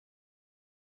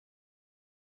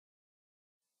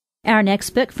Our next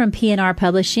book from P&R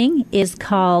Publishing is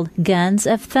called Guns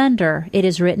of Thunder. It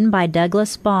is written by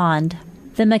Douglas Bond.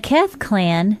 The McKeth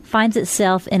clan finds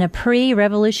itself in a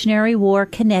pre-Revolutionary War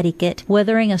Connecticut,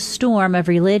 weathering a storm of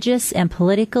religious and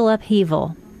political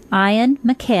upheaval. Ian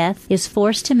McKeth is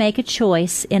forced to make a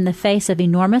choice in the face of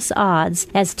enormous odds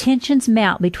as tensions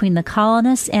mount between the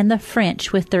colonists and the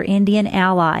French with their Indian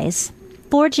allies.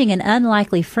 Forging an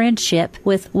unlikely friendship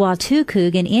with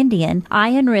Wautukuk, an Indian,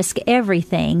 Ian risked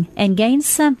everything and gained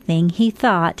something he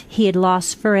thought he had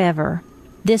lost forever.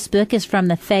 This book is from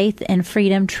the Faith and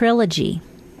Freedom trilogy.